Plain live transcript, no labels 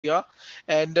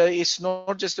And it's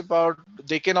not just about,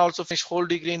 they can also finish whole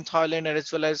degree in Thailand and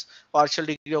as well as partial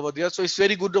degree over there. So it's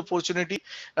very good opportunity,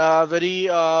 very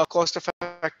cost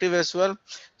effective as well.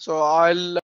 So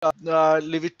I'll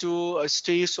leave it to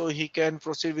Steve so he can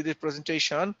proceed with the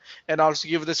presentation and also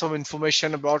give us some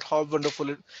information about how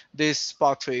wonderful this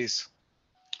pathway is.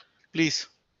 Please.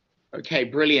 Okay,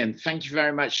 brilliant. Thank you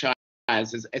very much, Shaz.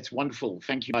 It's wonderful.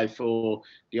 Thank you for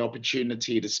the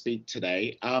opportunity to speak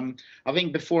today. I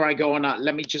think before I go on,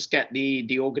 let me just get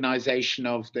the organization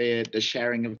of the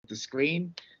sharing of the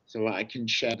screen so I can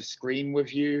share the screen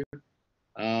with you.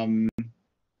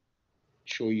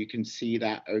 Sure you can see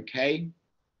that okay.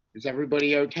 Is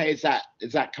everybody okay? Is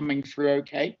that coming through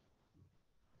okay?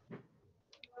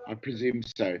 I presume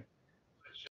so.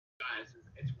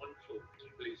 It's wonderful. Thank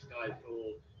you, Blue Sky,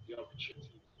 for the opportunity.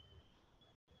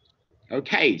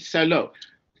 Okay, so look,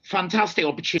 fantastic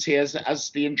opportunity.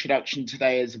 As the introduction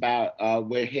today is about,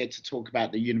 we're here to talk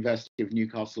about the University of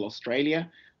Newcastle, Australia.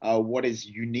 What is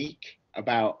unique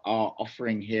about our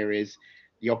offering here is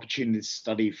the opportunity to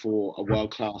study for a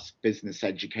world-class business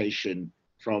education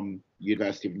from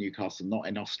University of Newcastle, not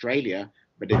in Australia,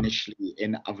 but initially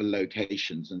in other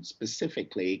locations, and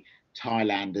specifically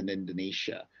Thailand and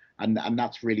Indonesia. And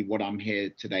that's really what I'm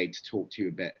here today to talk to you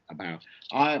a bit about.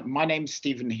 My name's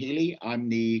Stephen Healy. I'm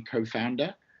the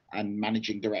co-founder and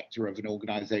managing director of an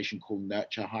organization called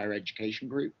Nurture Higher Education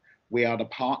Group. We are the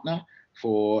partner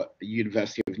for the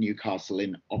University of Newcastle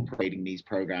in operating these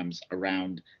programs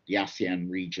around the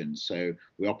ASEAN region. So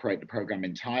we operate the program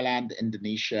in Thailand,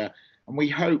 Indonesia, and we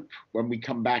hope when we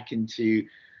come back into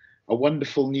a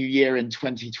wonderful new year in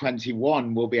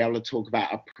 2021, we'll be able to talk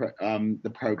about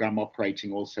the program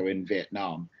operating also in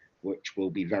Vietnam, which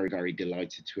we'll be very, very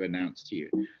delighted to announce to you.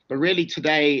 But really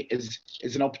today is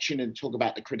an opportunity to talk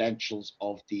about the credentials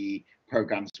of the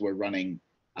programs we're running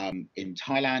in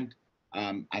Thailand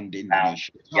and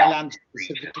Indonesia. Thailand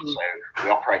specifically, we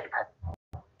operate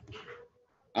the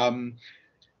program.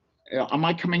 Am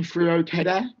I coming through okay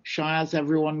there? Shaz,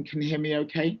 everyone can hear me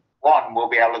okay? We'll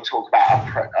be able to talk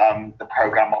about the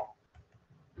program.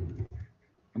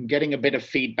 I'm getting a bit of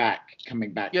feedback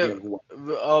coming back. Yeah,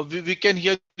 we can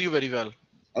hear you very well.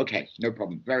 Okay, no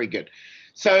problem. Very good.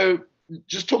 So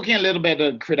just talking a little bit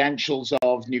of credentials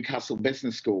of Newcastle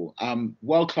Business School,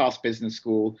 world-class business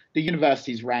school. The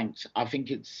university's ranked, I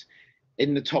think it's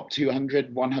in the top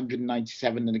 200,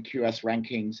 197 in the QS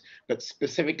rankings, but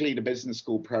specifically the business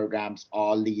school programs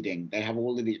are leading. They have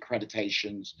all of the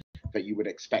accreditations that you would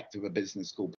expect of a business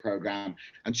school program.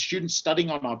 And students studying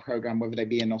on our program, whether they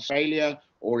be in Australia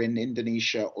or in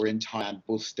Indonesia or in Thailand,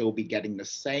 will still be getting the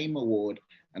same award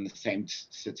and the same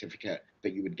certificate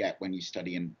that you would get when you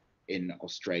study in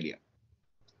Australia.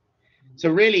 So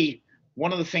really,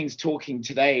 one of the things talking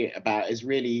today about is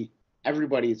really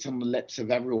everybody, it's on the lips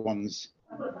of everyone's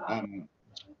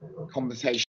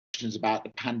conversations about the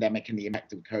pandemic and the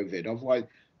impact of COVID. Otherwise,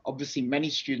 obviously, many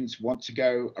students want to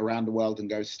go around the world and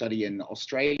go study in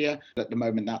Australia. But at the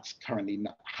moment, that's currently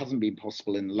hasn't been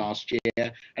possible in the last year,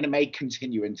 and it may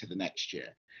continue into the next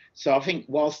year. So I think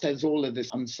whilst there's all of this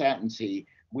uncertainty,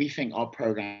 we think our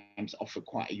programs offer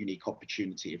quite a unique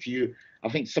opportunity. I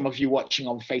think some of you watching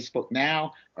on Facebook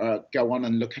now, go on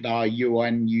and look at our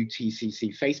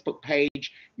UNUTCC Facebook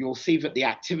page. You'll see that the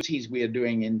activities we are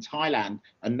doing in Thailand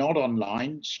are not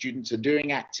online. Students are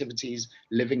doing activities,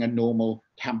 living a normal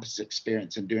campus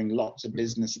experience and doing lots of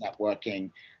business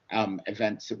networking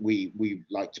events that we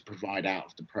like to provide out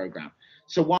of the program.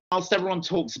 So whilst everyone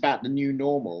talks about the new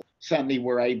normal, certainly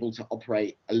we're able to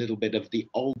operate a little bit of the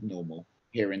old normal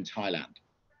here in Thailand.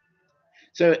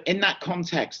 So in that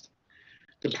context,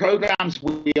 the programs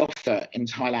we offer in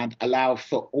Thailand allow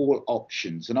for all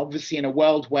options. And obviously in a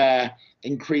world where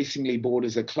increasingly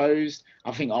borders are closed,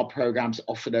 I think our programs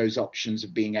offer those options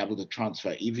of being able to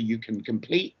transfer. Either you can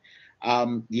complete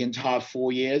the entire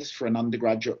 4 years for an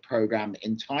undergraduate program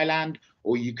in Thailand,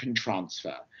 or you can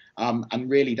transfer. And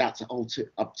really that's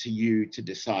up to you to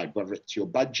decide whether it's your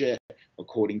budget,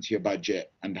 according to your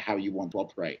budget, and how you want to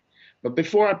operate. But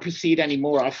before I proceed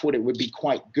anymore, I thought it would be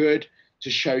quite good to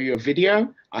show you a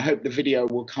video. I hope the video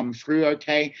will come through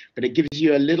okay, but it gives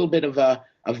you a little bit of a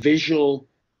visual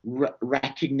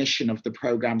recognition of the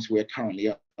programs we're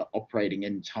currently operating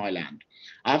in Thailand.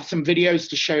 I have some videos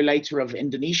to show later of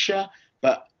Indonesia,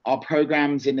 but our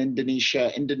programs in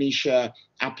Indonesia. Indonesia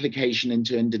application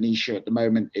into Indonesia at the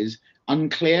moment is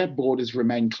unclear. Borders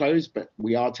remain closed, but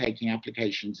we are taking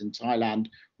applications in Thailand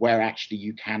where actually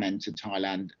you can enter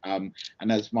Thailand. And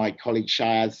as my colleague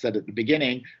Shayaz said at the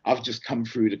beginning, I've just come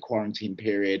through the quarantine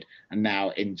period and now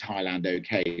in Thailand,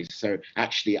 okay. So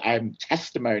actually I'm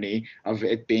testimony of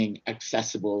it being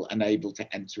accessible and able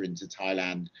to enter into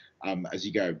Thailand as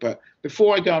you go. But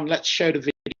before I go on, let's show the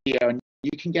video and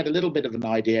you can get a little bit of an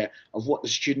idea of what the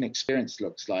student experience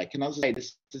looks like. And as I say,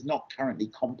 this is not currently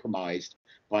compromised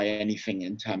by anything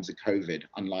in terms of COVID,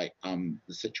 unlike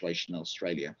the situation in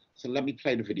Australia. So let me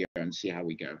play the video and see how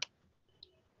we go.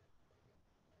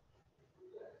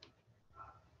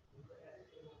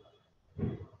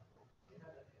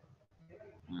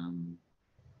 Don't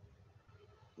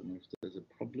know if there's a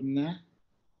problem there.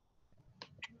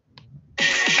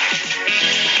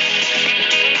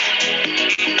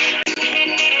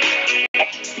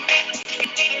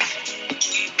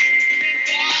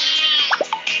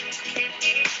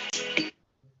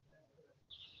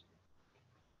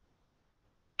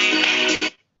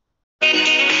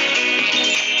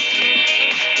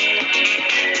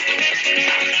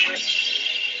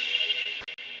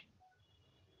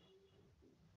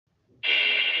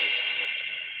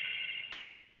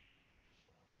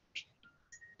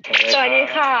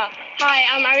 Hi,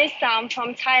 I'm Arisa. I'm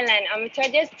from Thailand. I'm a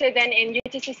third year student in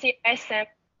UTCC ISM.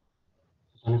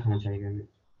 And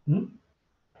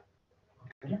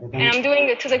I'm doing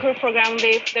the to-the group program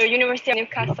with the University of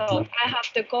Newcastle. I have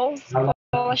the goals,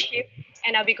 scholarship,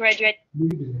 and I'll be graduating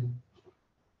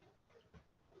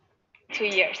 2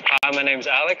 years. Hi, my name is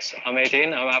Alex. I'm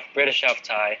 18. I'm half British, half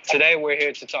Thai. Today we're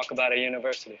here to talk about a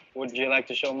university. Would you like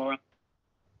to show them around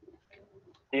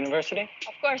the university?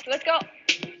 Of course, let's go.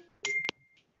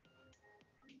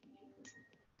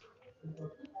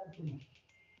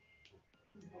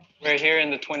 We're here in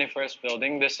the 21st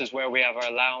building. This is where we have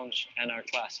our lounge and our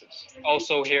classes.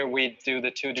 Also here we do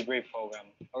the 2-degree program.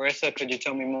 Arisa, could you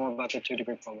tell me more about the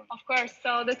 2-degree program? Of course.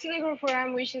 So the 2-degree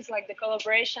program, which is like the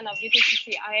collaboration of UTCC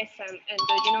ISM and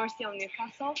the University of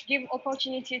Newcastle, give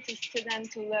opportunity to students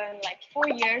to learn like 4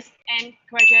 years and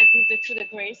graduate with the 2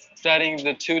 degrees. Studying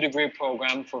the 2-degree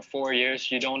program for 4 years,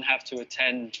 you don't have to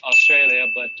attend Australia,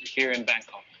 but here in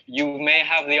Bangkok. You may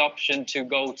have the option to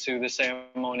go to the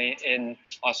ceremony in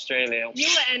Australia.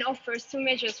 UAN offers 2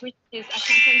 majors, which is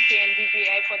accountancy and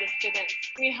BBA for the students.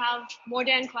 We have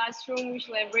modern classroom, which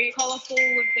is very colorful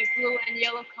with the blue and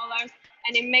yellow colors,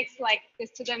 and it makes like the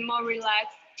student more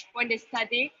relaxed when they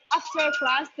study. After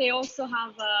class, they also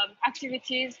have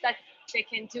activities that they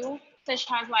can do, such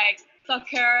as like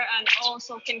soccer, and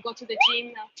also can go to the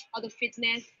gym or the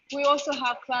fitness. We also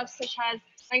have clubs such as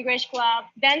language club,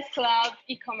 dance club,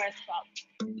 e-commerce club.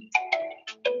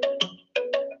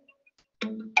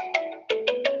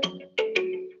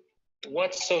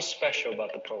 What's so special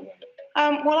about the program?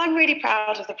 Well, I'm really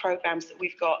proud of the programs that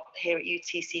we've got here at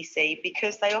UTCC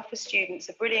because they offer students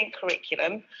a brilliant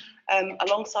curriculum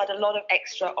alongside a lot of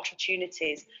extra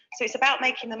opportunities. So it's about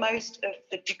making the most of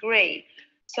the degree.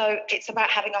 So it's about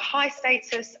having a high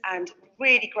status and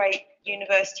really great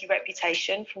university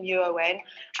reputation from UON,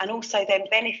 and also then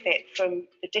benefit from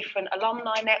the different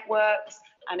alumni networks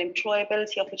and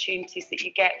employability opportunities that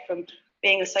you get from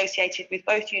being associated with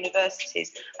both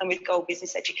universities and with Gold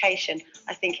Business Education,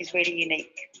 I think is really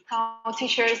unique. How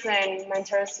teachers and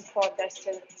mentors support their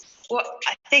students? Well,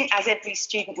 I think as every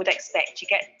student would expect, you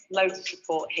get loads of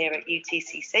support here at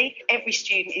UTCC. Every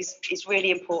student is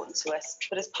really important to us.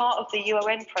 But as part of the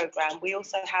UON programme, we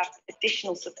also have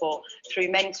additional support through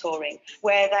mentoring,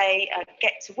 where they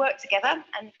get to work together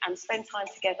and spend time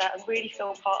together and really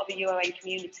feel part of a UON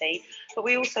community. But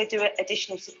we also do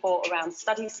additional support around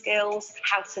study skills,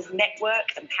 how to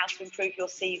network and how to improve your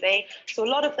CV. So a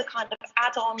lot of the kind of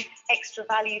add-on extra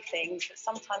value things that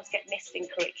sometimes get missed in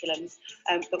curriculums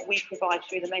that we provide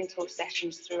through the mentor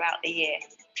sessions throughout the year.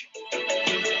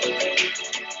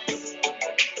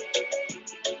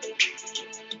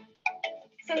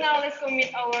 So now let's go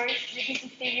meet our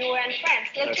UTCC UN friends.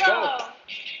 Let's go.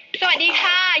 สวัสดี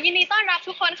ค่ะยินดีต้อนรับ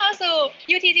ทุกคนเข้าสู่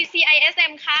UTCC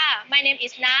ISM ค่ะ My name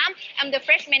is Nam. I'm the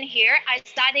freshman here. I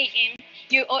study in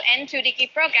UON 2-degree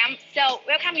program. So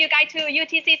welcome you guys to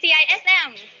UTCC ISM.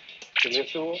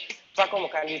 Welcome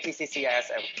to UTCC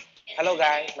ISM. Hello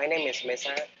guys, my name is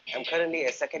Mesa. I'm currently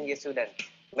a second-year student,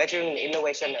 majoring in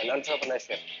innovation and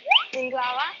entrepreneurship.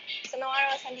 Minglawa,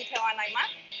 Sonora Santitewa Naima.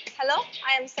 Hello,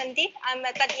 I am Sandeep. I'm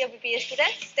a third year BBA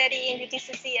student studying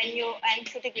UTCC and UN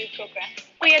 2-degree program.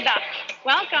 Priyadah,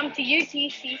 welcome to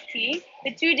UTCC,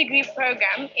 the 2-degree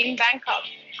program in Bangkok.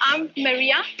 I'm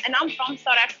Maria and I'm from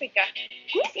South Africa.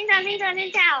 Xin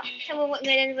chào. Chào mừng mọi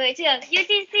người đến với trường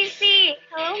UTCC.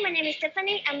 Hello, my name is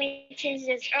Stephanie. I'm 18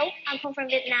 years old. I'm home from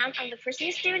Vietnam. I'm the first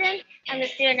year student. I'm the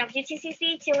student of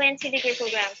UTCC 2N2-degree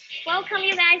program. Welcome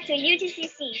you guys to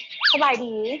UTCC. สบาย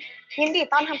ดียินดี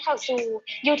ต้อนรับเข้าสู่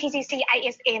UTCC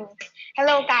ISM.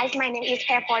 Hello guys, my name is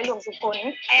Airpoy Luong Supon.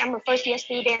 I am a first year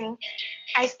student.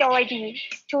 I study the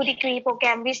 2-degree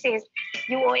program which is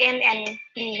UON and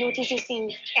the UTCC.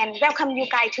 And welcome you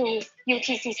guys to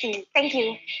UTCC. Thank you.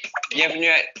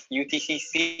 Bienvenue at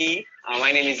UTCC.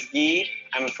 My name is Guy.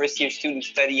 I'm a first year student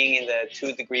studying in the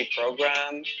 2-degree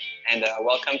program. And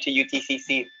welcome to UTCC.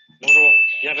 Bonjour,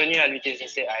 bienvenue à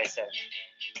l'UTCC ASM.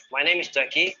 My name is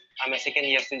Jackie. I'm a second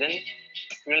year student,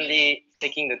 currently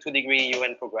taking the 2-degree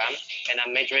UN program, and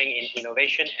I'm majoring in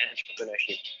innovation and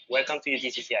entrepreneurship. Welcome to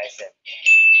UTCC ISM.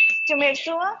 ជំរាប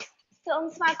សួរ សូម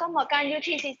ស្វាគមន៍មកកាន់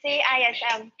UTCC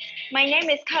ISM. My name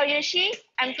is Kaoyushi.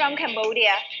 I'm from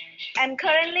Cambodia. I'm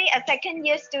currently a second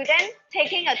year student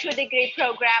taking a 2-degree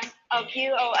program of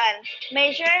UON,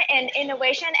 major in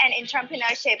innovation and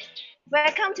entrepreneurship.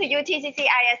 Welcome to UTCC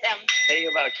ISM. Hey,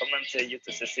 welcome to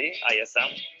UTCC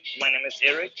ISM. My name is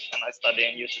Eric, and I study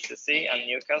in UTCC and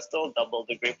Newcastle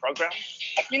double-degree program.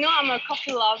 You know, I'm a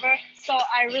coffee lover, so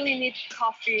I really need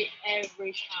coffee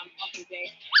every time of the day.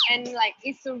 And like,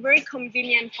 it's very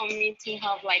convenient for me to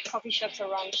have like coffee shops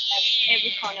around at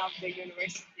every corner of the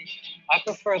university. I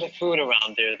prefer the food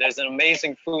around there. There's an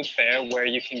amazing food fair where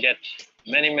you can get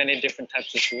many different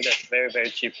types of food at very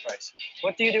cheap price.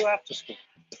 What do you do after school?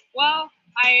 Well,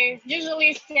 I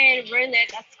usually stay very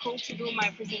late at school to do my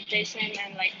presentation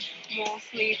and like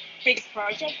mostly big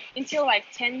project until like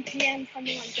 10 p.m.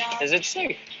 something like that. Is it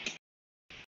safe?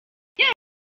 Yeah,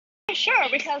 sure,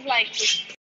 because like it's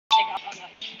like on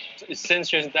like,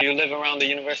 Since you live around the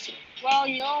university? well,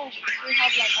 you know, we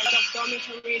have like a lot of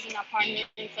dormitories and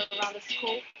apartments around the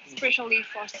school, especially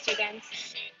for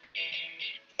students.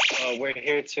 We're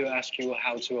here to ask you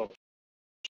how to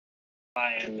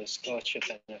apply and the scholarship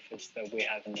benefits that we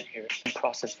have in here. The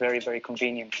process very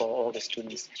convenient for all the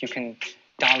students. You can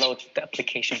download the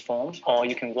application form, or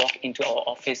you can walk into our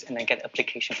office and then get the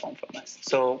application form from us.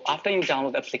 So after you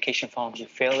download the application form, you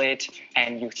fill it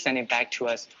and you send it back to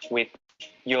us with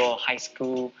your high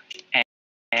school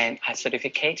and a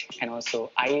certificate, and also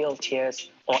IELTS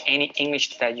or any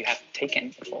English that you have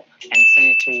taken before, and send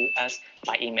it to us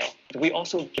by email. We're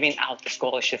also giving out the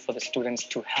scholarship for the students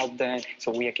to help them.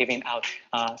 So we are giving out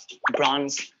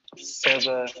bronze,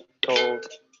 silver, gold,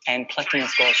 and platinum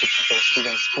scholarships for those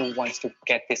students who wants to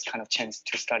get this kind of chance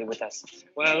to study with us.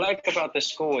 What I like about the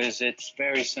school is it's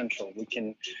very central. We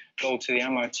can go to the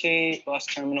MRT, bus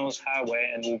terminals, highway,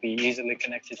 and we'll be easily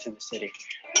connected to the city.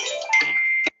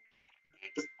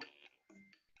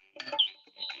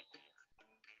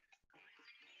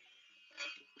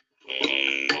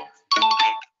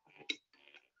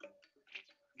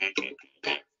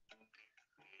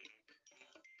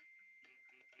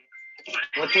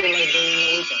 What do you like doing in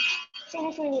the weekend? So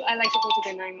mostly I like to go to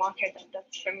the night market.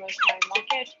 That's famous night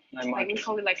market. Like we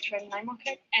call it like trend night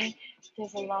market, and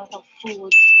there's a lot of food.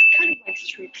 It's kind of like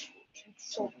street food.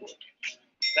 It's so good.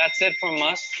 That's it from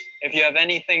us. If you have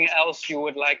anything else you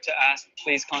would like to ask,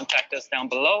 please contact us down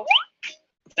below.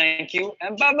 Thank you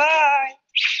and bye-bye.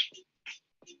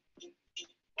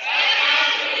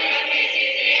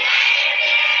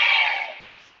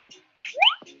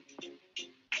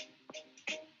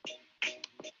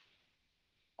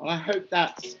 Well, I hope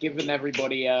that's given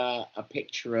everybody a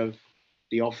picture of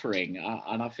the offering.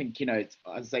 And I think, you know, it's,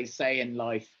 as they say in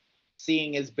life,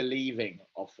 seeing is believing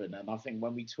often. And I think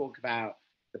when we talk about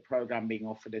the program being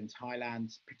offered in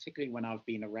Thailand, particularly when I've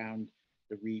been around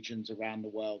the regions around the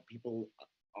world, people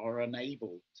are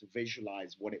unable to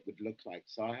visualize what it would look like.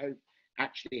 So I hope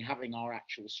actually having our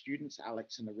actual students,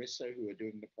 Alex and Arissa, who are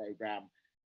doing the program,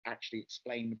 actually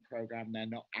explain the program. They're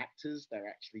not actors, they're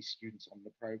actually students on the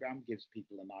program, gives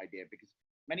people an idea. Because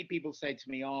many people say to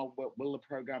me, oh, will the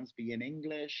programs be in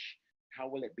English? How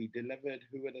will it be delivered?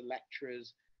 Who are the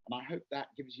lecturers? And I hope that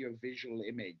gives you a visual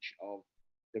image of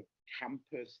the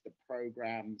campus, the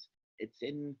programs. It's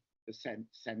in the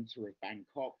center of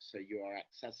Bangkok, so you are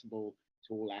accessible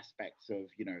to all aspects of,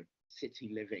 you know,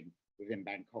 city living within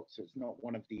Bangkok. So it's not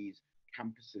one of these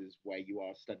campuses where you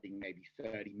are studying maybe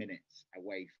 30 minutes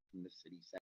away from the city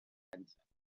center.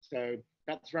 So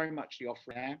that's very much the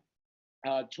offer there.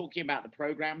 Talking about the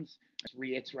programs,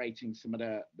 reiterating some of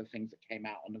the things that came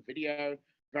out on the video.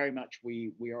 very much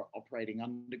we are operating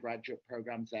undergraduate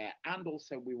programs there, and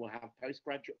also we will have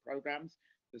postgraduate programs.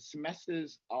 The semester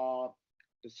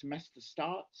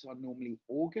starts are normally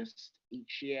August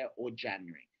each year or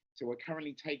January. So we're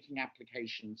currently taking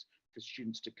applications for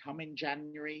students to come in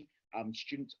January.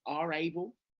 Students are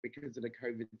able, because of the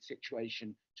COVID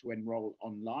situation, to enroll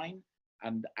online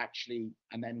and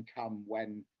then come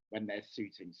when they're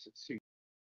suited.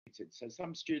 So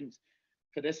some students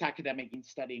for this academic year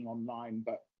studying online,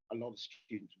 but a lot of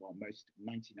students, well, most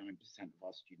 99% of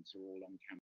our students are all on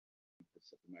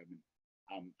campus at the moment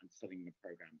and studying the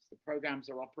programs. The programs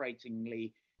are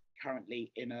operatingly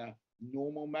currently in a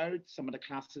normal mode. Some of the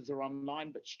classes are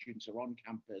online, but students are on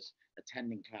campus,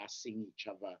 attending class, seeing each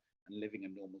other, and living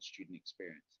a normal student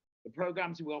experience. The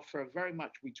programs we offer are very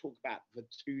much, we talk about the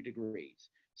 2 degrees.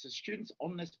 So students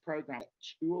on this program get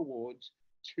 2 awards,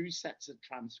 2 sets of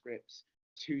transcripts,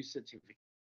 2 certificates.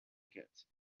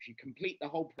 If you complete the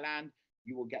whole plan,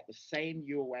 you will get the same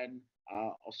UN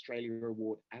Australia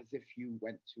award as if you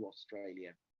went to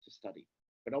Australia to study.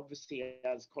 But obviously,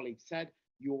 as colleagues said,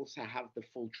 you also have the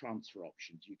full transfer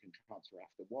options. You can transfer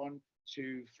after 1,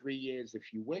 2, 3 years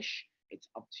if you wish. It's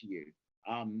up to you.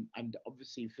 And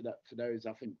obviously for those,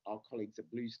 I think our colleagues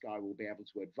at Blue Sky will be able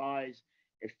to advise.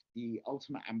 If the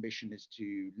ultimate ambition is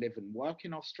to live and work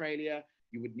in Australia,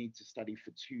 you would need to study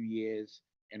for 2 years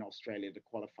in Australia to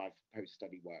qualify for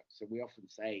post-study work. So we often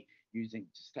say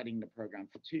studying the program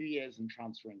for 2 years and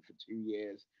transferring for 2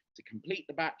 years to complete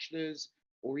the bachelor's,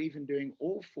 or even doing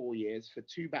all 4 years for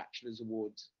 2 bachelor's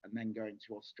awards and then going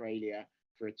to Australia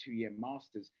for a 2-year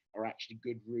master's are actually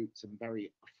good routes and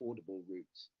very affordable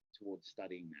routes towards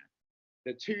studying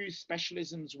there. The 2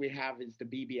 specialisms we have is the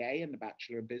BBA and the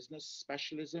Bachelor of Business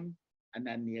specialism, and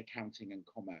then the Accounting and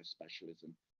Commerce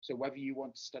specialism. So whether you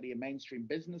want to study a mainstream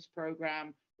business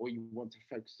program or you want to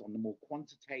focus on the more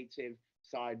quantitative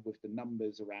side with the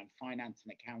numbers around finance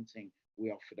and accounting,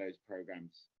 we offer those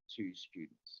programs to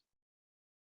students.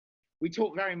 We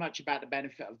talk very much about the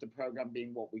benefit of the program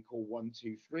being what we call 1,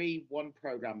 2, 3, 1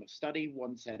 program of study,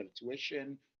 1 set of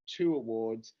tuition, 2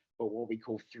 awards, but what we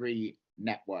call 3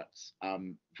 networks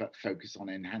that focus on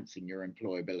enhancing your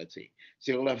employability.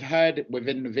 So you'll have heard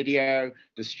within the video,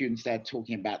 the students there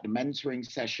talking about the mentoring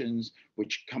sessions,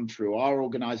 which come through our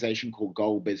organization called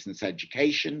Goal Business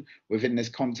Education within this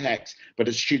context. But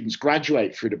as students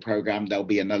graduate through the program, there'll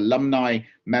be an alumni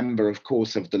member, of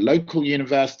course, of the local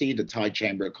university, the Thai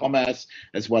Chamber of Commerce,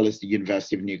 as well as the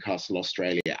University of Newcastle,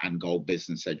 Australia, and Goal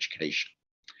Business Education.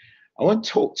 I won't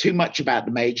talk too much about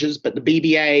the majors, but the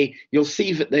BBA, you'll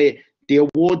see that the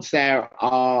awards there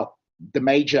are, the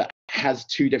major has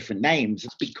 2 different names.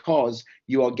 It's because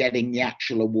you are getting the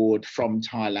actual award from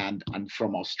Thailand and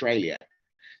from Australia.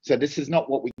 So this is not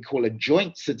what we call a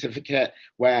joint certificate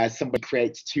where somebody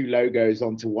creates 2 logos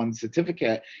onto 1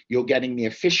 certificate. You're getting the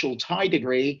official Thai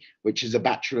degree, which is a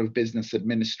Bachelor of Business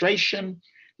Administration,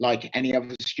 like any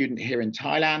other student here in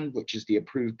Thailand, which is the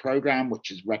approved program, which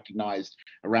is recognized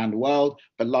around the world.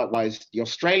 But likewise, the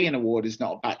Australian award is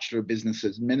not a Bachelor of Business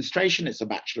Administration, it's a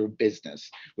Bachelor of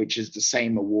Business, which is the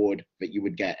same award that you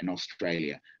would get in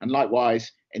Australia. And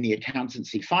likewise, in the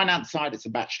accountancy finance side, it's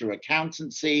a Bachelor of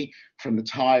Accountancy from the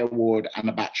Thai award and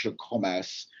a Bachelor of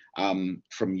Commerce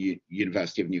from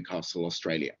University of Newcastle,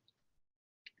 Australia.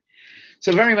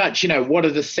 So very much, what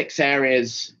are the 6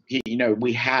 areas,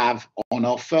 we have on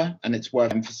offer, and it's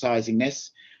worth emphasizing this.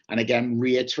 And again,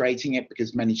 reiterating it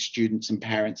because many students and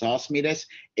parents ask me this,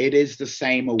 it is the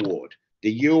same award.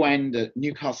 The UN, the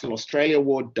Newcastle Australia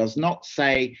Award does not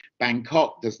say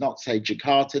Bangkok, does not say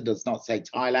Jakarta, does not say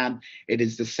Thailand. It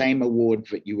is the same award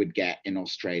that you would get in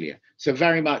Australia. So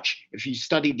very much, if you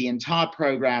studied the entire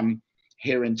program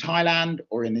here in Thailand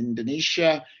or in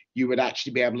Indonesia, you would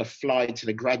actually be able to fly to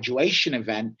the graduation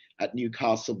event at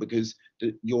Newcastle because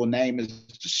your name as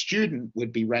a student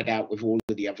would be read out with all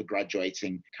of the other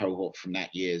graduating cohort from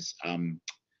that year's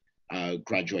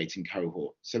graduating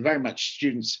cohort. So very much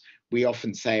students, we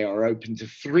often say, are open to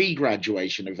 3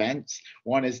 graduation events.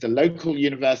 One is the local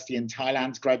university in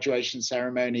Thailand's graduation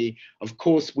ceremony. Of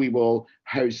course, we will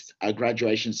host a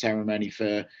graduation ceremony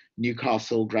for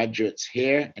Newcastle graduates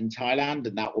here in Thailand,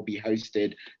 and that will be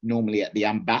hosted normally at the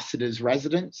ambassador's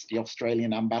residence, the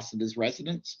Australian ambassador's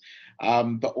residence.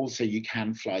 But also you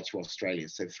can fly to Australia,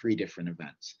 so 3 different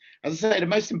events. As I say, the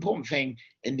most important thing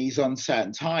in these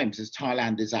uncertain times is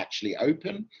Thailand is actually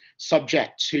open,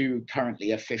 subject to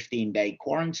currently a 15-day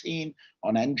quarantine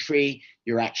on entry.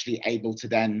 You're actually able to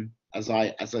then, as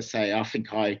I say, I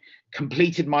think I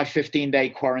completed my 15-day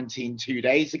quarantine 2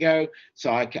 days ago, so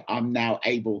I'm now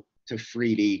able to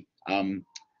freely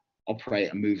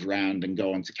operate and move around and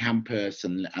go onto campus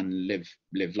and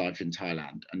live life in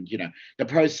Thailand. And the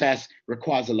process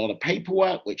requires a lot of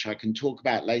paperwork, which I can talk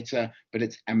about later, but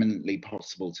it's eminently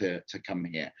possible to come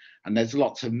here. And there's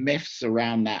lots of myths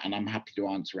around that, and I'm happy to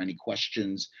answer any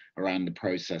questions around the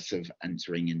process of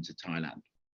entering into Thailand.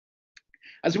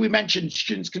 As we mentioned,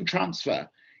 students can transfer.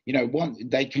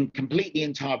 They can complete the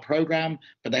entire program,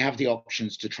 but they have the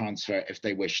options to transfer if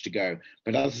they wish to go.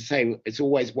 But as I say, it's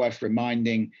always worth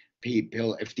reminding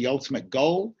people, if the ultimate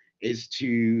goal is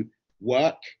to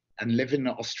work and live in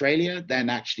Australia, then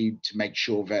actually to make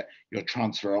sure that your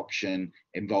transfer option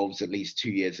involves at least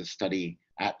 2 years of study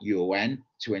at UON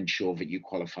to ensure that you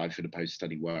qualify for the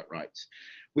post-study work rights.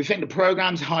 We think the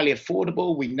program's highly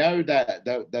affordable. We know that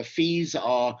the fees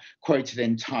are quoted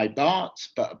in Thai baht,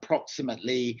 but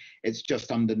approximately it's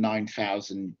just under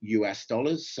 9,000 US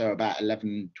dollars, so about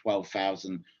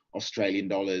 12,000 Australian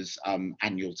dollars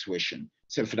annual tuition.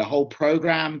 So for the whole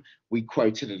program, we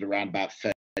quoted at around about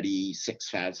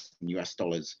 36,000 US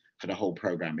dollars for the whole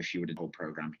program if you were to do the whole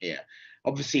program here.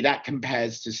 Obviously, that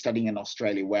compares to studying in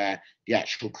Australia, where the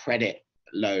actual credit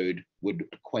load would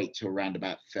equate to around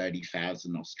about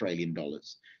 30,000 Australian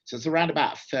dollars. So it's around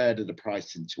about a third of the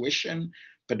price in tuition.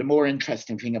 But the more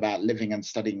interesting thing about living and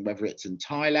studying, whether it's in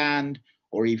Thailand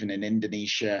or even in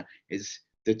Indonesia, is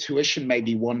the tuition may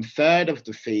be 1/3 of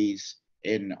the fees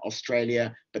in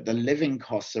Australia, but the living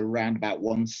costs are around about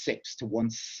 1/6 to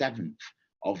 1/7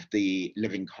 of the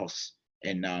living costs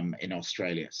in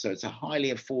Australia. So it's a highly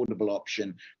affordable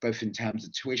option, both in terms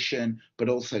of tuition, but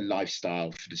also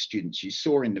lifestyle for the students. You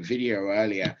saw in the video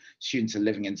earlier, students are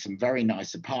living in some very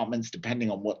nice apartments.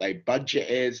 Depending on what their budget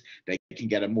is, they can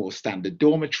get a more standard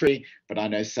dormitory, but I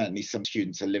know certainly some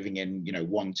students are living in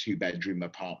 1-2 bedroom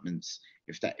apartments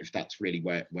if that's really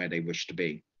where they wish to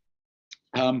be.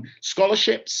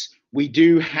 Scholarships, we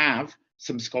do have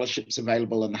some scholarships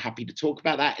available, and happy to talk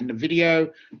about that in the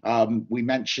video. We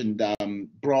mentioned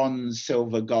bronze,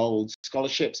 silver, gold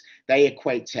scholarships. They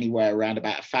equate to anywhere around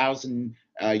about 1,000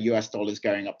 US dollars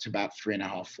going up to about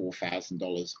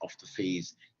 $3,500–4,000 off the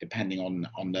fees, depending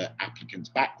on the applicant's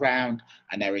background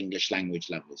and their English language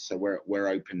levels. So we're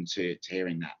open to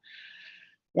hearing that.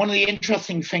 One of the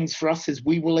interesting things for us is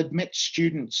we will admit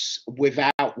students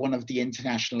without one of the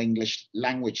international English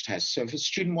language tests. So if a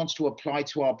student wants to apply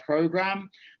to our program,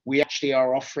 we actually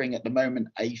are offering at the moment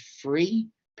a free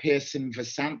Pearson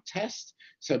Versant test.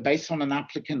 So based on an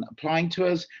applicant applying to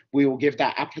us, we will give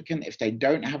that applicant, if they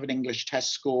don't have an English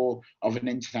test score of an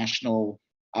international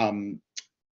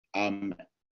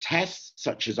tests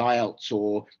such as IELTS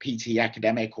or PT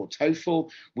Academic or TOEFL,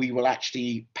 we will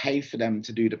actually pay for them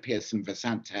to do the Pearson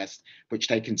Versant test, which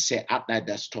they can sit at their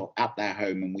desktop, at their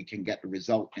home, and we can get the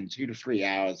result in 2 to 3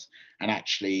 hours and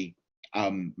actually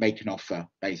make an offer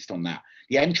based on that.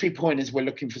 The entry point is we're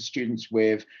looking for students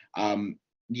with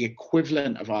the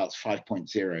equivalent of IELTS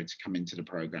 5.0 to come into the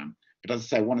program. But as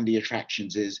I say, one of the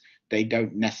attractions is they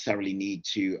don't necessarily need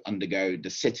to undergo the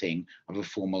sitting of a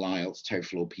formal IELTS,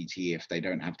 TOEFL or PT. If they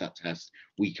don't have that test,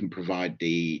 we can provide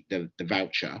the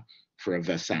voucher for a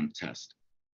Versant test.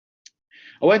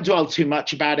 I won't dwell too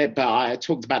much about it, but I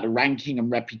talked about the ranking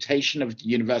and reputation of the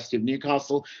University of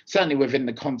Newcastle. Certainly within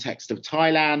the context of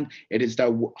Thailand, it is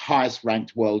the highest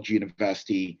ranked world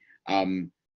university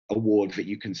award that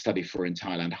you can study for in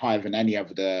Thailand, higher than any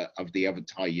of the other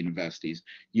Thai universities.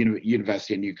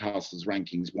 University of Newcastle's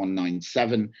ranking is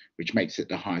 197, which makes it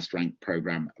the highest ranked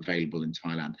program available in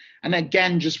Thailand. And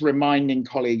again, just reminding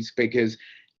colleagues, because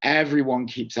everyone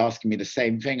keeps asking me the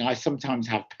same thing. I sometimes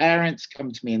have parents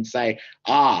come to me and say,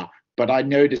 but I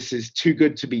know this is too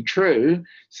good to be true.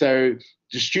 So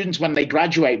the students, when they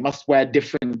graduate, must wear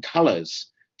different colors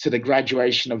to the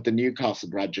graduation of the Newcastle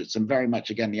graduates. And very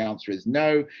much, again, the answer is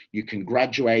no. You can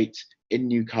graduate in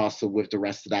Newcastle with the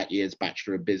rest of that year's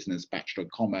Bachelor of Business, Bachelor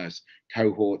of Commerce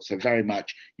cohort. So very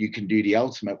much you can do the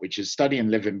ultimate, which is study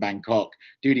and live in Bangkok,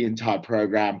 do the entire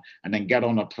program, and then get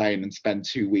on a plane and spend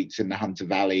 2 weeks in the Hunter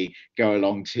Valley, go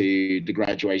along to the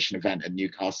graduation event at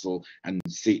Newcastle and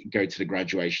go to the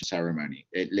graduation ceremony.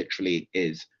 It literally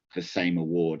is the same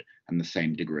award and the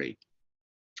same degree.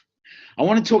 I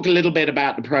want to talk a little bit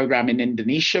about the program in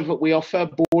Indonesia that we offer.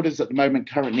 Borders at the moment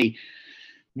currently,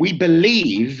 we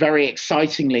believe very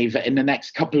excitingly that in the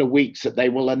next couple of weeks that they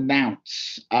will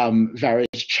announce various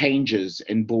changes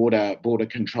in border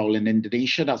control in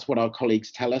Indonesia. That's what our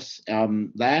colleagues tell us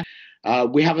there.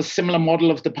 We have a similar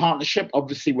model of the partnership,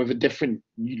 obviously with a different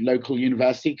local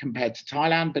university compared to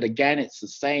Thailand, but again, it's the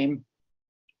same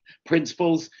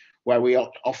principles where we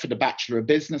offer the Bachelor of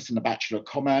Business and the Bachelor of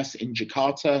Commerce in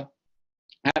Jakarta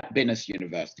at Binus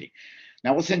University.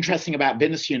 Now, what's interesting about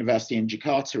Binus University in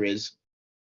Jakarta is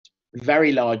a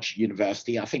very large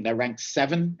university. I think they're ranked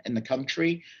 7 in the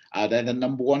country. They're the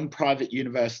 #1 private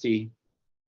university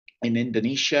in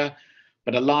Indonesia,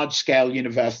 but a large-scale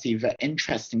university that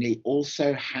interestingly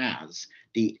also has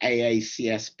the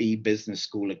AACSB Business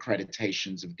School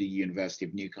accreditations of the University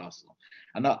of Newcastle.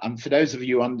 And for those of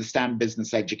you who understand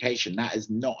business education, that is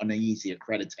not an easy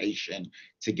accreditation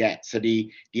to get. So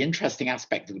the interesting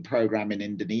aspect of the program in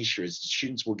Indonesia is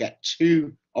students will get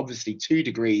obviously two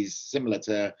degrees similar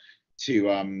to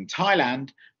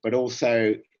Thailand, but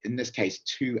also in this case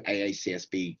 2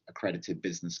 AACSB accredited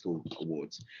business school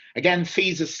awards. Again,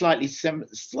 fees are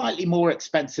slightly more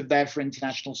expensive there for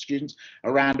international students,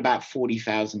 around about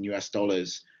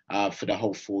 $40,000 for the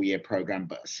whole 4-year program,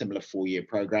 but a similar 4-year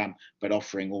program, but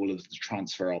offering all of the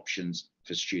transfer options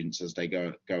for students as they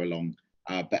go along.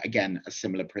 But again, a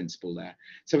similar principle there.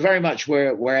 So very much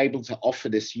we're able to offer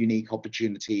this unique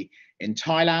opportunity in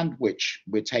Thailand, which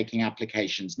we're taking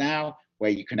applications now where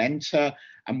you can enter,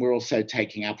 and we're also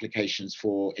taking applications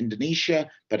for Indonesia,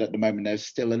 but at the moment there's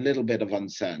still a little bit of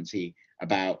uncertainty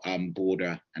about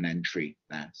border and entry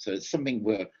there. So it's something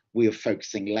we are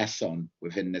focusing less on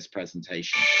within this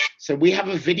presentation. So we have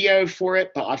a video for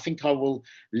it, but I think I will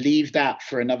leave that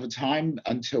for another time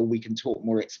until we can talk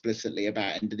more explicitly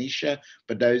about Indonesia.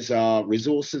 But those are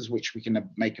resources which we can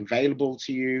make available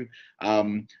to you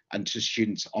and to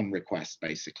students on request,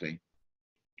 basically.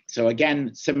 So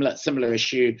again, similar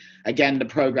issue. Again, the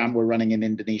program we're running in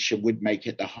Indonesia would make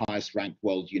it the highest ranked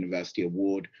World University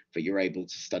Award that you're able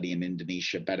to study in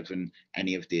Indonesia, better than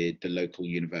any of the local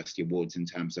university awards in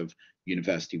terms of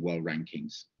university world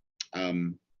rankings.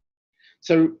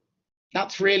 So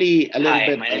that's really a little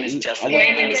bit. My name is Justin.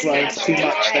 I won't throw too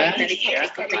much there.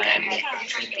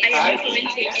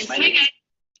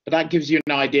 But that gives you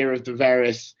an idea of the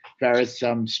various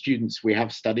students we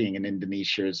have studying in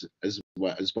Indonesia as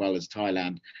well as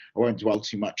Thailand. I won't dwell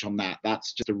too much on that.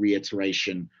 That's just a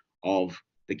reiteration of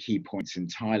the key points in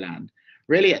Thailand.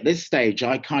 Really, at this stage,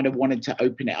 I kind of wanted to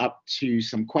open it up to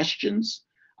some questions.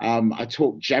 I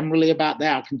talked generally about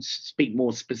that. I can speak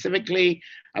more specifically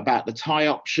about the Thai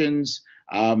options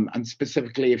and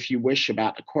specifically, if you wish,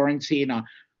 about the quarantine. I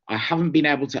haven't been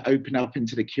able to open up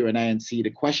into the Q&A and see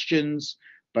the questions.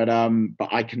 But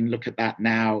I can look at that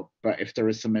now. But if there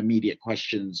are some immediate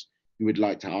questions you would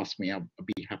like to ask me, I'll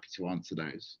be happy to answer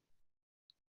those.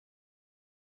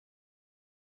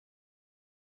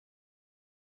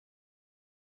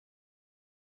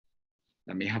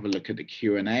 Let me have a look at the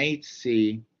Q&A to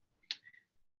see.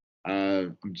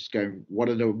 I'm just going, what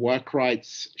are the work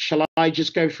rights? Shall I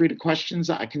just go through the questions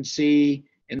that I can see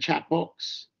in the chat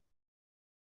box?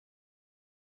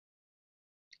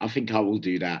 I think I will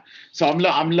do that. So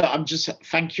I'm just,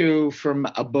 thank you from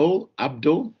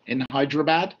Abdul in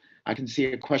Hyderabad. I can see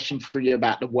a question for you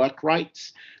about the work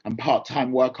rights and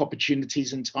part-time work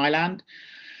opportunities in Thailand.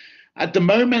 At the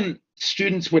moment,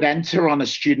 students would enter on a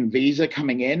student visa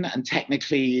coming in, and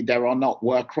technically there are not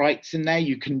work rights in there.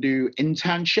 You can do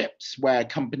internships where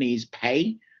companies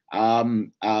pay,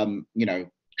 you know,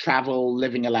 travel,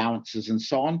 living allowances, and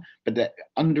so on. But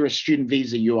under a student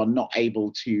visa, you are not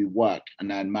able to work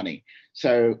and earn money.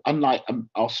 So unlike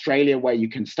Australia, where you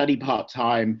can study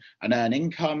part-time and earn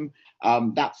income,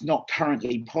 that's not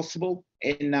currently possible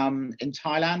in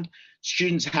Thailand.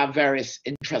 Students have various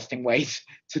interesting ways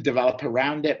to develop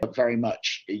around it, but very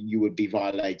much you would be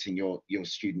violating your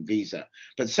student visa.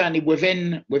 But certainly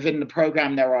within the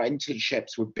program, there are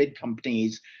internships with big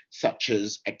companies such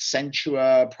as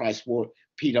Accenture,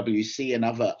 PwC, and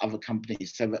other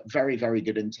companies. So very, very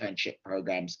good internship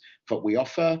programs that we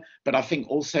offer. But I think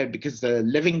also because the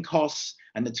living costs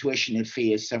and the tuition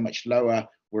fee is so much lower,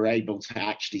 we're able to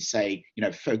actually say, you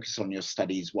know, focus on your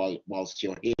studies whilst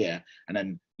you're here. And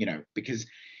then, you know, because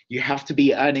you have to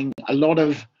be earning a lot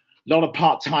of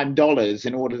part-time dollars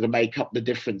in order to make up the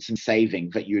difference in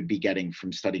saving that you would be getting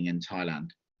from studying in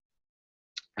Thailand.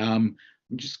 I'm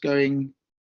just going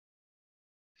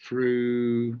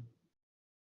through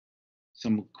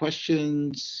some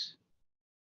questions.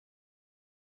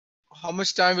 How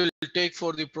much time will it take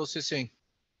for the processing?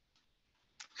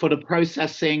 For the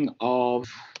processing of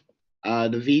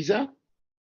the visa?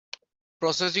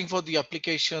 Processing for the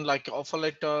application, like offer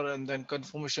letter and then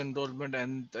confirmation enrollment,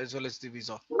 and as well as the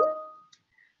visa.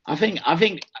 I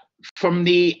think from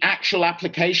the actual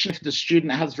application, if the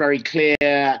student has very clear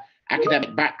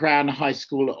academic background, high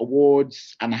school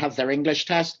awards, and has their English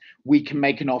test, we can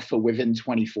make an offer within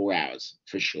 24 hours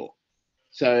for sure.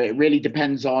 So it really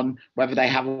depends on whether they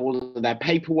have all of their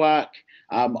paperwork.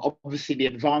 Obviously, the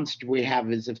advantage we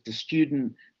have is if the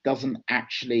student doesn't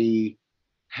actually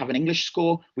have an English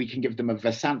score, we can give them a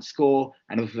Versant score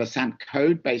and a Versant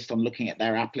code based on looking at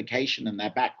their application and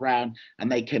their background,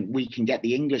 and we can get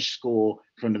the English score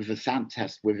from the Versant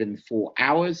test within 4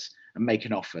 hours and make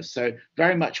an offer. So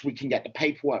very much we can get the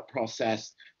paperwork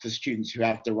processed for students who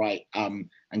have the right and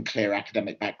clear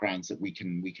academic backgrounds that we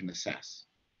can assess.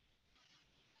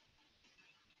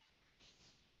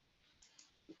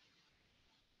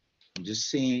 I'm just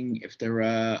seeing if there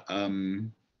are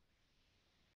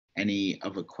any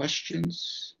other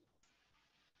questions.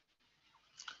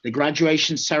 The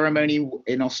graduation ceremony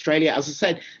in Australia, as I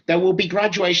said, there will be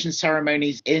graduation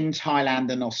ceremonies in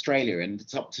Thailand and Australia, and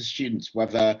it's up to students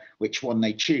which one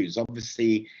they choose.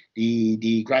 Obviously,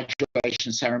 the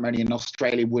graduation ceremony in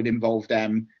Australia would involve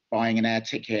them buying an air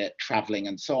ticket, traveling,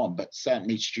 and so on, but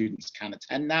certainly students can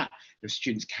attend that. If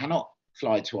students cannot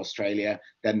fly to Australia,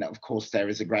 then of course there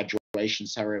is a graduation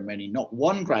ceremony, not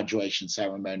one graduation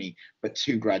ceremony, but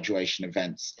 2 graduation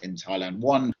events in Thailand,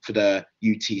 one for the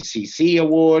UTCC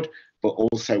award, but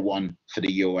also one for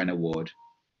the UN award.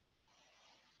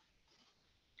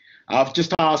 I've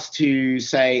just asked to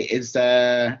say, is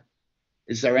there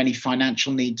any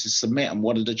financial need to submit, and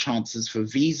what are the chances for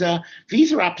visa?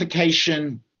 Visa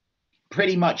application,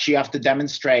 pretty much you have to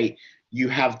demonstrate you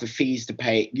have the fees to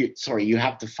pay, you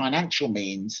have the financial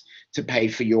means to pay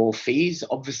for your fees.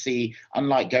 Obviously,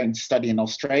 unlike going to study in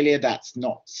Australia, that's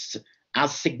not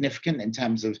as significant in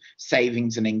terms of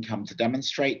savings and income to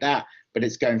demonstrate that, but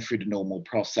it's going through the normal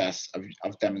process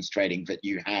of demonstrating that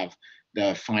you have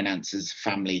the finances,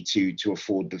 family to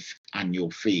afford the annual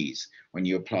fees when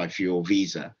you apply for your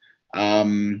visa.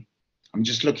 I'm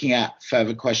just looking at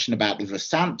further question about the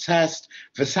Versant test.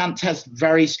 Versant test,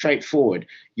 very straightforward.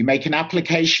 You make an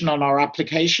application on our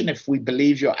application if we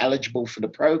believe you're eligible for the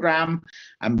program,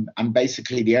 and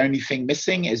basically the only thing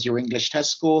missing is your English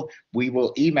test score. We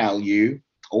will email you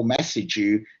or message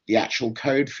you the actual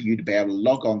code for you to be able to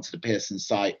log on to the Pearson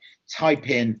site, type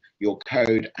in your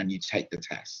code, and you take the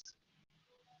test.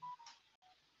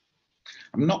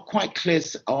 I'm not quite clear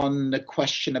on the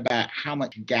question about how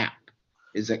much gap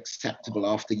is acceptable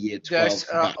after year 12.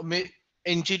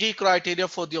 In GD criteria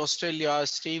for the Australia,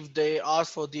 Steve, they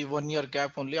ask for the 1 year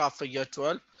gap only after year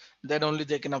 12, then only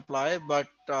they can apply. But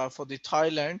for the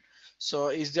Thailand, so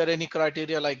is there any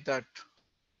criteria like that?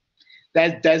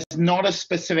 There's not a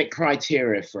specific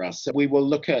criteria for us. So we will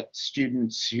look at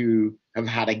students who have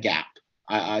had a gap.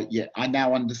 I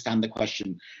now understand the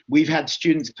question. We've had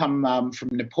students come from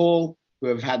Nepal who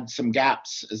have had some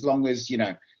gaps. As long as, you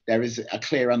know, there is a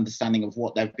clear understanding of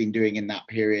what they've been doing in that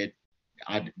period,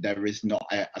 there is not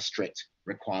a strict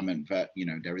requirement that, you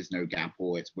know, there is no gap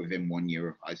or it's within 1 year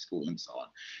of high school and so on.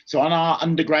 So on our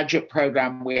undergraduate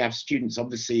program, we have students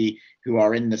obviously who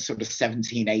are in the sort of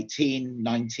 17, 18,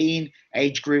 19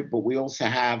 age group, but we also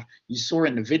have, you saw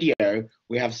in the video,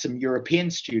 we have some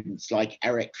European students like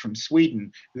Eric from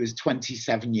Sweden, who is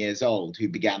 27 years old, who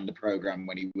began the program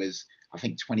when he was, I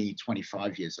think, 20,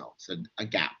 25 years old. So a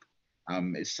gap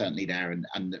is certainly there.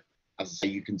 And as I say,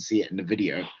 you can see it in the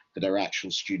video, that there are actual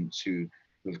students who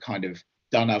have kind of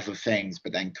done other things,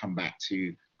 but then come back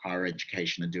to higher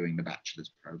education and doing the bachelor's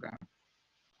program.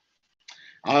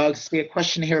 I see a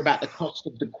question here about the cost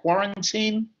of the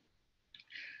quarantine.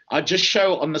 I'll just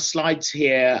show on the slides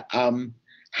here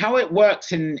how it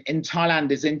works in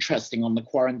Thailand is interesting on the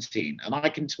quarantine, and I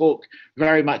can talk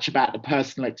very much about the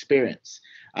personal experience.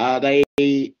 They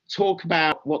talk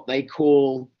about what they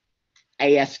call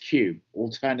ASQ,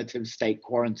 alternative state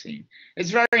quarantine.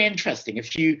 It's very interesting.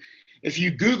 If you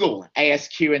Google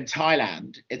ASQ in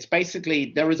Thailand, it's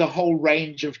basically, there is a whole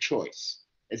range of choice.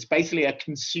 It's basically a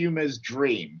consumer's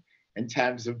dream in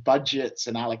terms of budgets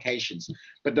and allocations.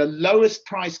 But the lowest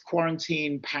price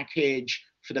quarantine package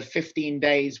for the 15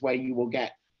 days where you will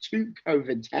get 2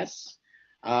 COVID tests,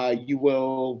 you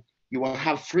will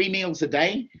have 3 meals a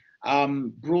day.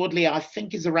 Broadly, I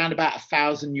think is around about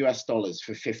 $1,000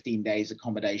 for 15 days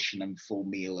accommodation and full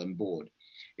meal and board.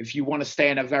 If you want to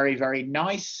stay in a very, very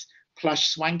nice, plush,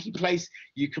 swanky place,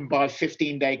 you can buy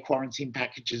 15-day quarantine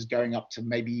packages going up to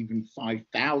maybe even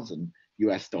 $5,000.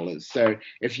 So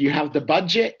if you have the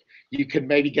budget, you can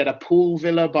maybe get a pool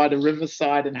villa by the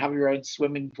riverside and have your own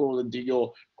swimming pool and do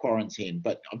your quarantine.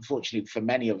 But unfortunately, for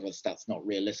many of us, that's not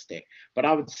realistic. But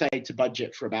I would say to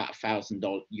budget for about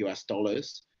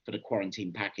 $1,000 for the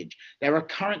quarantine package. There are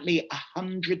currently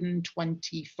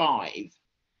 125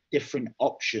 different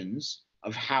options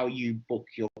of how you book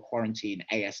your quarantine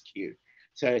ASQ.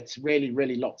 So it's really,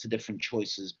 really lots of different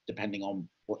choices depending on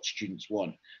what students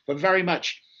want. But very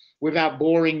much, without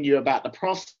boring you about the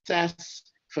process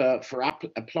for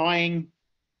applying,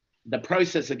 the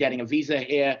process of getting a visa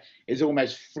here is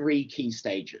almost 3 key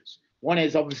stages. One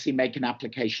is obviously make an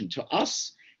application to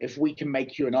us. If we can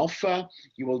make you an offer,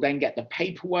 you will then get the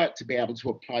paperwork to be able to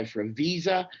apply for a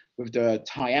visa with the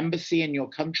Thai embassy in your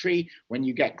country. When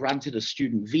you get granted a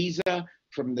student visa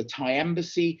from the Thai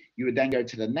embassy, you would then go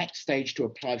to the next stage to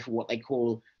apply for what they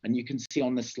call, and you can see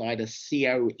on the slide, a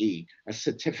COE, a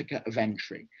certificate of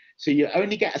entry. So you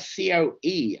only get a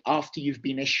COE after you've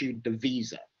been issued the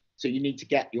visa. So you need to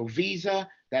get your visa,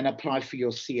 then apply for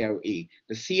your COE.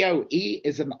 The COE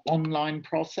is an online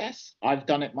process. I've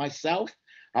done it myself.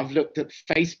 I've looked at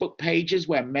Facebook pages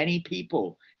where many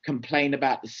people complain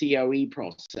about the COE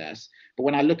process. But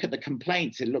when I look at the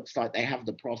complaints, it looks like they have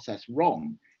the process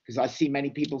wrong, because I see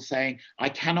many people saying, I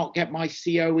cannot get my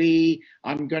COE,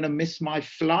 I'm going to miss my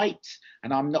flight,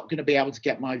 and I'm not going to be able to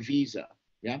get my visa.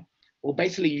 Yeah. Well,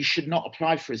 basically, you should not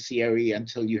apply for a COE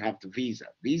until you have the visa.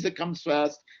 Visa comes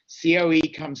first, COE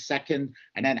comes second,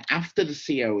 and then after the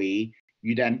COE,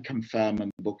 you then confirm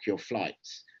and book your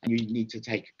flights. And you need to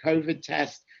take a COVID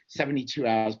test 72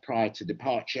 hours prior to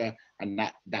departure, and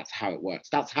that's how it works.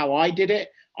 That's how I did it.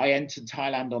 I entered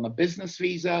Thailand on a business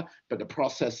visa, but the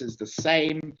process is the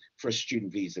same for a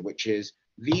student visa, which is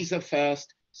visa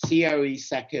first, COE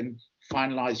second,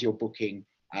 finalize your booking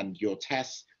and your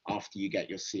tests after you get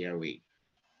your COE.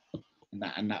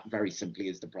 And that very simply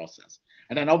is the process.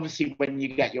 And then obviously when you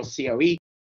get your COE,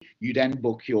 you then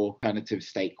book your alternative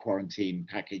state quarantine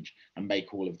package and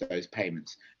make all of those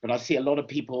payments. But I see a lot of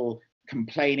people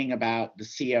complaining about the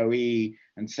COE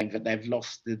and saying that they've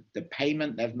lost the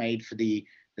payment they've made for the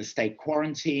state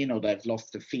quarantine, or they've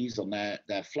lost the fees on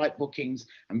their flight bookings,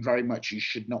 and very much you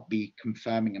should not be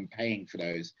confirming and paying for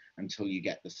those until you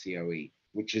get the COE,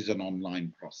 which is an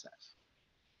online process.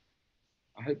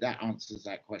 I hope that answers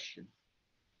that question.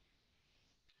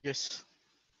 Yes,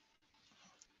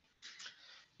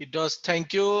 it does.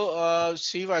 Thank you,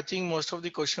 Steve. I think most of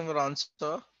the questions were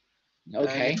answered. And it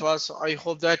Okay. was, I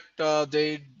hope that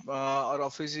our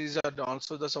offices and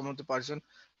also some of the person,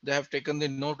 they have taken the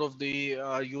note of the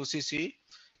UCC,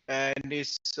 and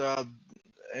it's by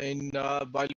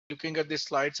looking at the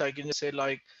slides, I can just say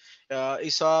like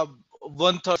it's a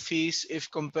 1/3 fees if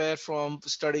compared from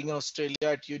studying in Australia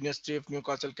at University of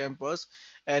Newcastle campus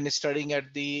and studying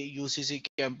at the UCC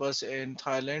campus in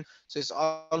Thailand. So it's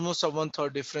almost a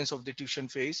 1/3 difference of the tuition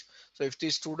fees. So if the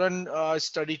student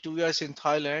study 2 years in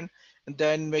Thailand and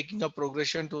then making a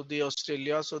progression to the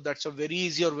Australia, so that's a very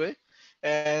easier way.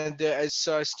 And as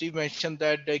Steve mentioned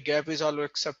that the gap is all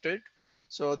accepted,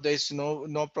 so there's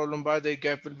no problem by the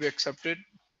gap will be accepted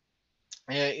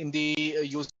in the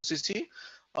UCC.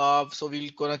 So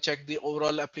we're gonna check the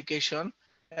overall application,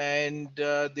 and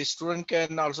the student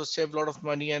can also save a lot of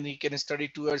money, and he can study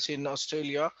 2 years in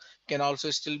Australia, can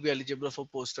also still be eligible for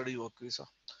post-study work visa.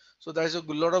 So there's a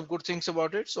lot of good things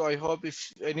about it. So I hope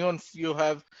if anyone you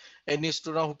have any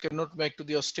student who cannot make to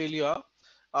the Australia,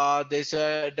 there's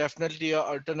definitely an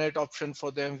alternate option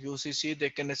for them. UCC, they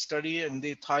can study in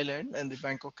the Thailand and the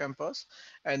Bangkok campus,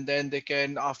 and then they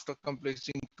can, after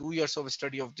completing 2 years of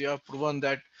study, of they have proven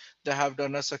that they have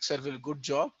done a successful good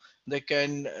job, they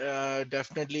can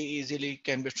definitely easily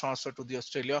can be transferred to the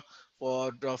Australia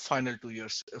for the final 2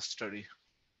 years of study.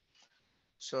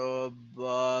 So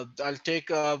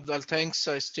I'll thanks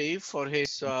Steve for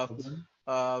his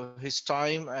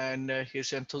time and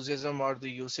his enthusiasm for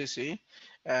the UCC,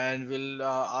 and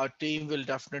our team will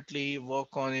definitely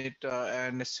work on it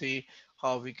and see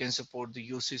how we can support the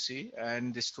UCC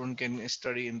and the student can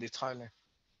study in the Thailand.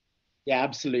 Yeah,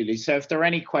 absolutely. So if there are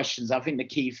any questions, I think the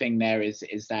key thing there is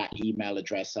that email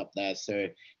address up there. So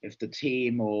if the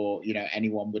team or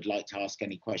anyone would like to ask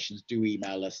any questions, do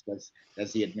email us.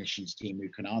 There's the admissions team who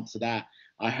can answer that.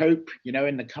 I hope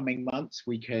in the coming months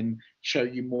we can show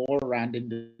you more around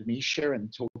Indonesia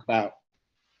and talk about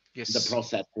the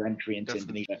process for entry into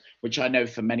Indonesia, which I know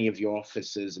for many of your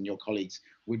officers and your colleagues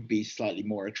would be slightly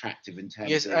more attractive in terms of.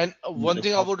 Yes, and one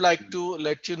thing I would like to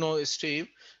let you know, Steve,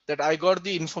 that I got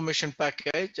the information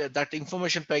package. That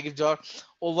information package are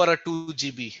over a 2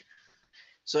 GB.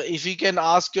 So if you can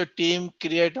ask your team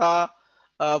create a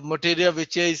material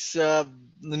which is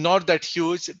not that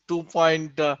huge, 2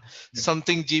 point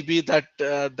something GB that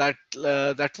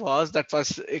was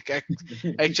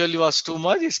actually was too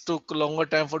much. It took longer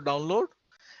time for download,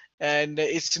 and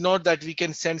it's not that we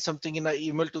can send something in an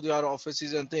email to our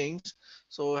offices and things.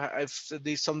 So if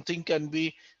the something can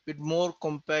be with more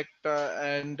compact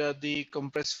and the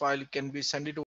compressed file can be sent it